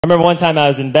I remember one time I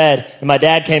was in bed, and my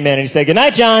dad came in and he said, "Good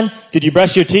night, John. Did you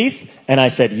brush your teeth?" And I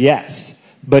said, "Yes.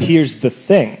 But here's the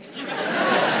thing.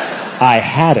 I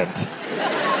hadn't."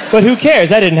 But who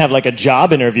cares? I didn't have like a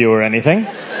job interview or anything.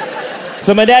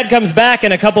 So my dad comes back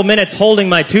in a couple minutes holding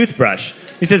my toothbrush.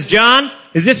 He says, "John,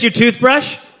 is this your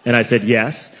toothbrush?" And I said,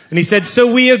 "Yes." And he said, "So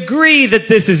we agree that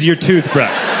this is your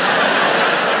toothbrush."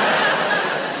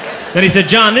 Then he said,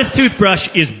 "John, this toothbrush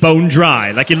is bone dry."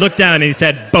 Like he looked down and he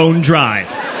said, "Bone dry."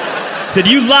 He said,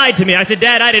 "You lied to me." I said,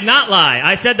 "Dad, I did not lie.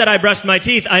 I said that I brushed my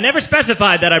teeth. I never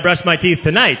specified that I brushed my teeth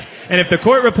tonight. And if the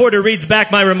court reporter reads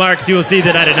back my remarks, you will see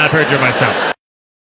that I did not perjure myself."